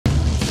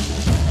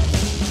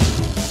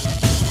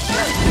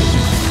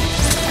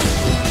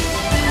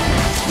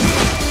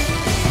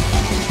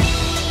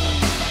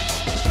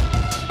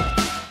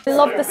I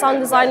love the sound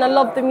design, I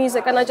love the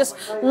music, and I just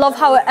love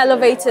how it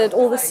elevated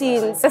all the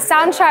scenes. The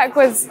soundtrack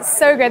was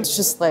so good. It's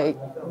just like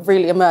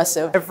really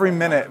immersive. Every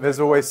minute there's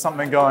always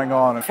something going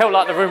on. It felt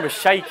like the room was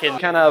shaking. You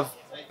can't have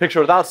a picture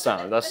without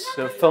sound. The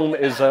film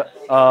is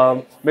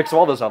a mix of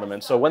all those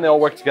elements. So when they all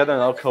work together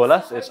and all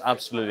coalesce, it's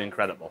absolutely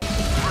incredible.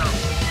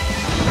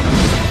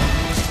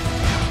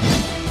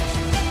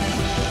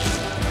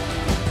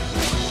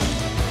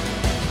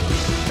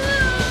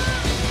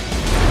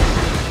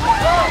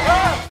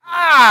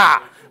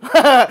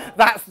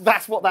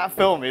 That's what that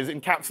film is,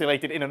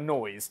 encapsulated in a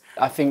noise.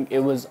 I think it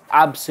was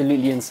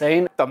absolutely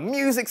insane. The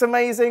music's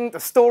amazing, the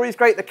story's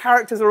great, the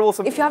characters are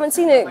awesome. If you haven't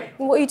seen it,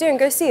 what are you doing?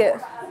 Go see it.